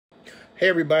Hey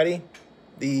everybody,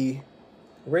 the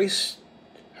race,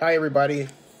 hi everybody,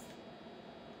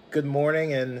 good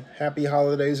morning and happy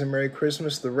holidays and Merry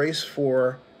Christmas. The race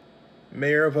for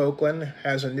mayor of Oakland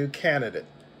has a new candidate.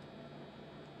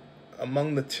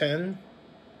 Among the 10,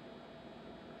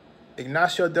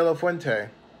 Ignacio de la Fuente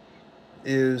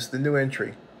is the new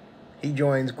entry. He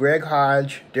joins Greg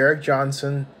Hodge, Derek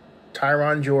Johnson,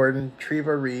 Tyron Jordan,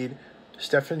 Treva Reed,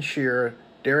 Stephen Shearer,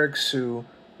 Derek Sue,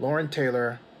 Lauren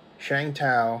Taylor, Shang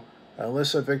Tao, and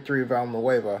Alyssa Victory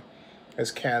Valnueva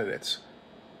as candidates.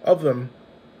 Of them,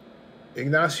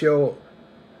 Ignacio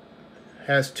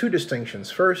has two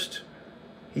distinctions. First,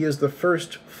 he is the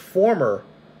first former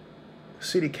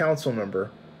city council member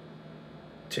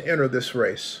to enter this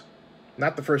race.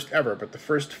 Not the first ever, but the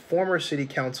first former city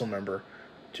council member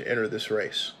to enter this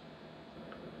race.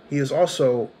 He is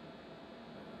also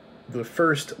the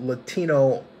first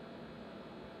Latino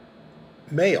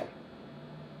male,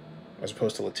 as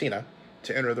opposed to Latina,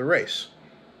 to enter the race.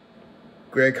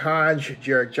 Greg Hodge,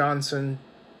 Derek Johnson,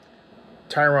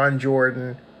 Tyron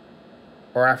Jordan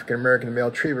are African-American male.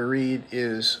 Treva Reed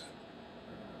is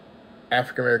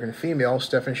African-American female.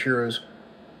 Stephen Shearer is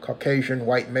Caucasian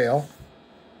white male.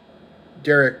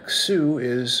 Derek Sue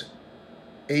is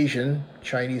Asian,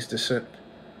 Chinese descent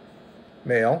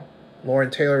male. Lauren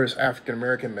Taylor is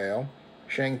African-American male.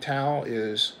 Shang Tao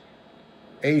is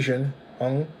Asian,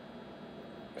 Hmong,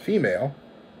 female.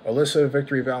 Alyssa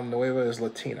Victory Valnueva is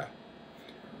Latina.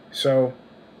 So,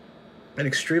 an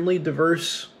extremely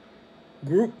diverse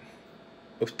group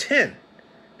of 10.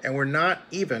 And we're not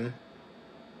even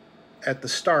at the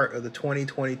start of the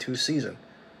 2022 season.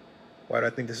 Why do I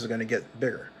think this is going to get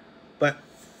bigger? But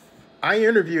I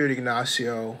interviewed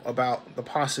Ignacio about the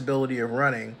possibility of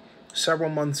running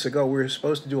several months ago. We were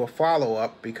supposed to do a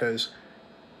follow-up because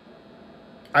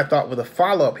I thought with a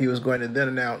follow-up he was going to then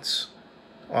announce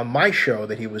on my show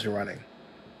that he was running.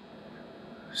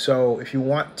 So if you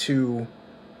want to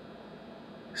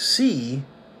see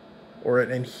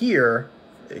and hear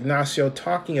Ignacio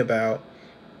talking about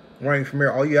running for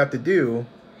mayor, all you have to do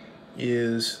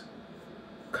is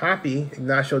copy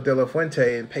Ignacio de la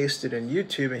Fuente and paste it in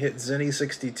YouTube and hit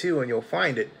Zenny62 and you'll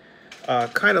find it.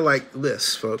 Kind of like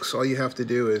this, folks. All you have to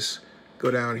do is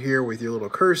go down here with your little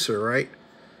cursor, right?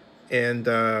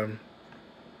 And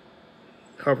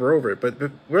hover over it. But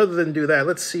rather than do that,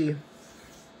 let's see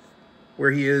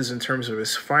where he is in terms of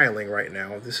his filing right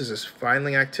now. This is his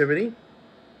filing activity.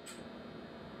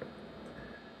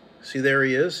 See, there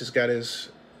he is. He's got his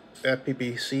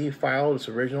FPPC filed. It's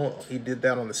original. He did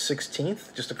that on the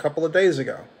 16th, just a couple of days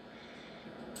ago.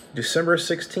 December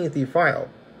 16th, he filed.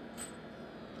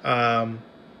 The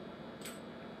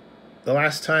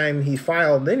last time he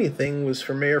filed anything was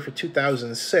for mayor for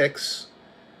 2006.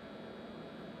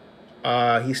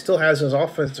 He still has his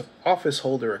office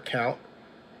holder account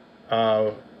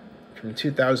from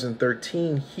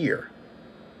 2013 here.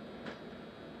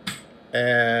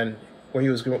 And where he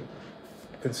was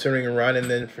considering a run,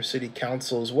 and then for city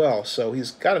council as well. So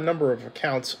he's got a number of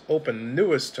accounts open. The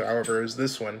newest, however, is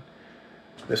this one,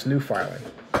 this new filing.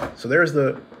 So there's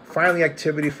the filing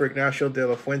activity for Ignacio de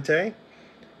la Fuente.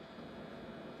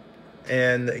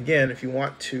 And again, if you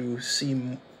want to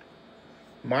see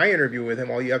my interview with him,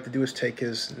 all you have to do is take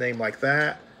his name like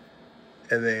that,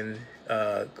 and then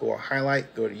go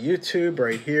highlight, go to YouTube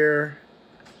right here,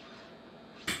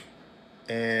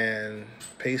 and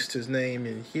paste his name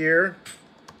in here,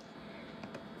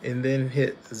 and then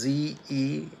hit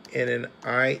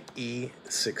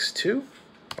ZENNIE62,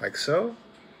 like so.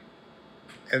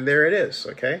 And there it is,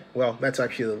 okay? Well, that's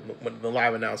actually the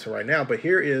live announcement right now, but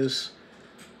here is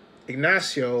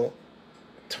Ignacio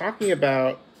talking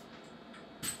about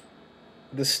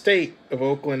the state of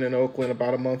Oakland and Oakland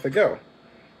about a month ago.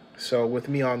 So with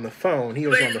me on the phone, he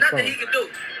was on the phone. He could do.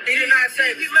 He did not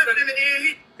say he left in the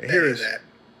end. And here is that.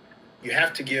 You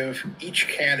have to give each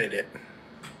candidate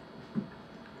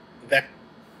that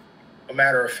a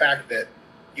matter of fact that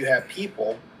you have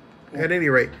people. At any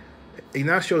rate,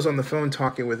 Ignacio's on the phone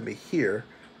talking with me here.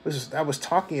 I was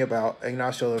talking about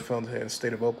Ignacio on the phone in the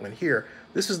state of Oakland here.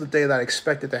 This is the day that I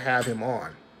expected to have him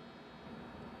on.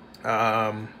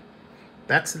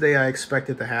 That's the day I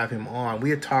expected to have him on. We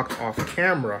had talked off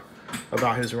camera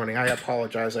about his running. I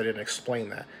apologize, I didn't explain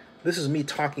that. This is me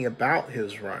talking about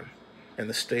his run and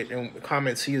the state and the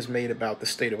comments he has made about the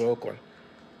state of Oakland.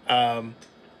 And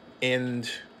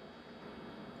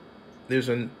this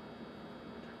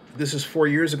is 4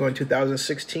 years ago in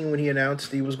 2016 when he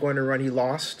announced he was going to run. He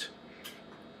lost.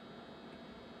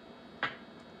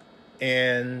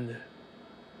 And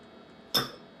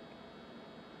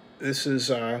this is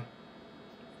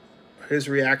his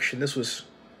reaction. This was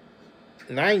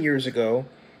 9 years ago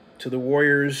to the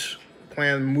Warriors'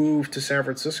 planned move to San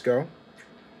Francisco.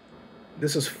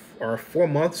 This is our 4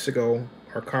 months ago,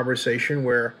 our conversation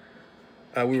where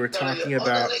we were talking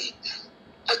about.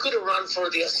 I could have run for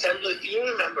the assembly. You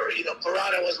remember,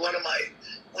 Parada was one of my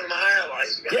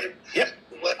allies. Right? Yep.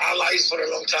 We're allies for a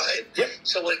long time. Yep.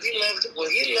 So when he left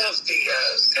the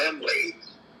assembly,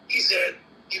 he said,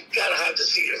 "You've got to have the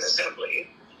seat in the assembly,"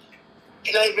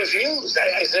 and I refused.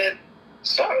 I said,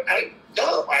 "Sorry, I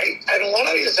don't want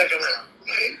to be the second round."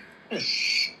 Right?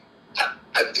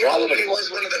 I probably was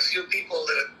one of the few people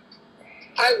that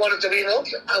I wanted to be in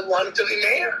Oakland. I wanted to be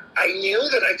mayor. I knew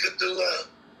that I could do a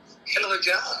hell of a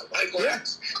job. I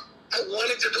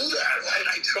wanted to do that. Right?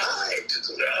 I tried to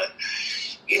do that.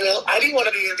 I didn't want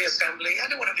to be in the assembly. I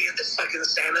didn't want to be in the fucking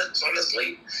Senate,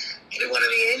 honestly. I didn't want to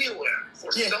be anywhere for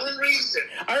some reason.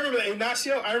 I remember that,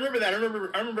 Ignacio. I remember that. I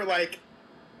remember like,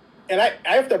 and I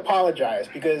have to apologize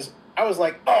because I was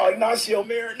like, "Oh, Ignacio,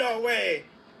 mayor, no way,"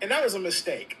 and that was a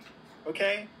mistake.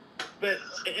 Okay,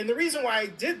 and the reason why I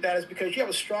did that is because you have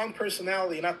a strong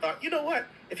personality, and I thought, you know what?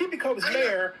 If he becomes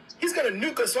mayor, he's gonna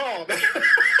nuke us all.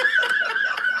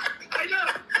 I know.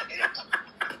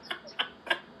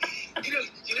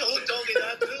 You know who told me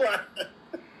that too? What?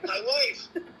 My wife.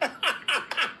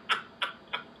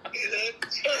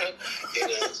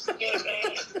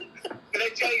 Can I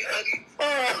tell you, honey?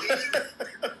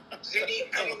 Ziggy,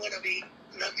 I didn't want to be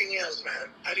nothing else, man.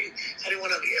 I didn't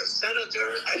want to be a senator.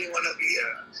 I didn't want to be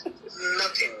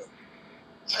nothing.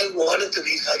 I wanted to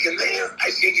be fucking mayor.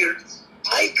 I figured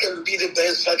I can be the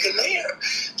best fucking mayor.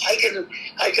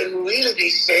 I can really be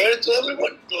fair to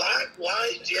everyone. Black,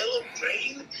 white, yellow,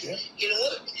 green. Yeah.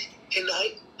 And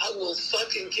I will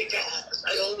fucking kick ass.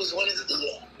 I always wanted to do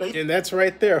that. And that's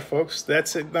right there, folks.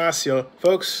 That's Ignacio.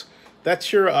 Folks,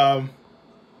 that's your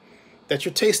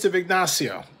taste of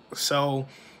Ignacio. So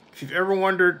if you've ever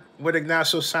wondered what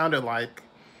Ignacio sounded like,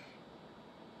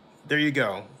 there you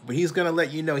go. But he's going to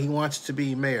let you know he wants to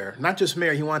be mayor. Not just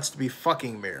mayor, he wants to be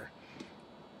fucking mayor.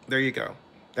 There you go.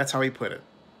 That's how he put it.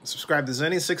 Subscribe to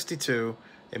Zenny62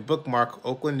 and bookmark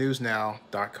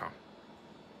oaklandnewsnow.com.